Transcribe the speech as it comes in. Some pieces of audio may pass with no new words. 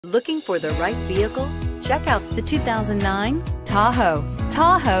Looking for the right vehicle? Check out the 2009 Tahoe.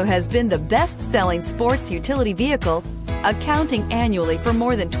 Tahoe has been the best-selling sports utility vehicle, accounting annually for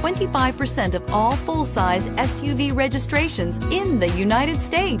more than 25% of all full-size SUV registrations in the United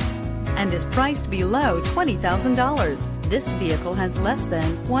States, and is priced below $20,000. This vehicle has less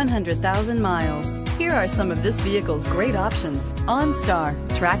than 100,000 miles. Here are some of this vehicle's great options: OnStar,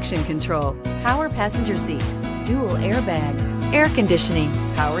 traction control, power passenger seat, dual airbags, air conditioning,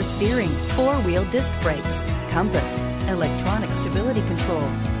 power steering, four-wheel disc brakes, compass, electronic stability control,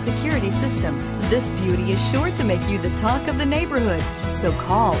 security system. This beauty is sure to make you the talk of the neighborhood. So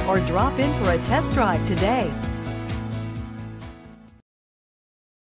call or drop in for a test drive today.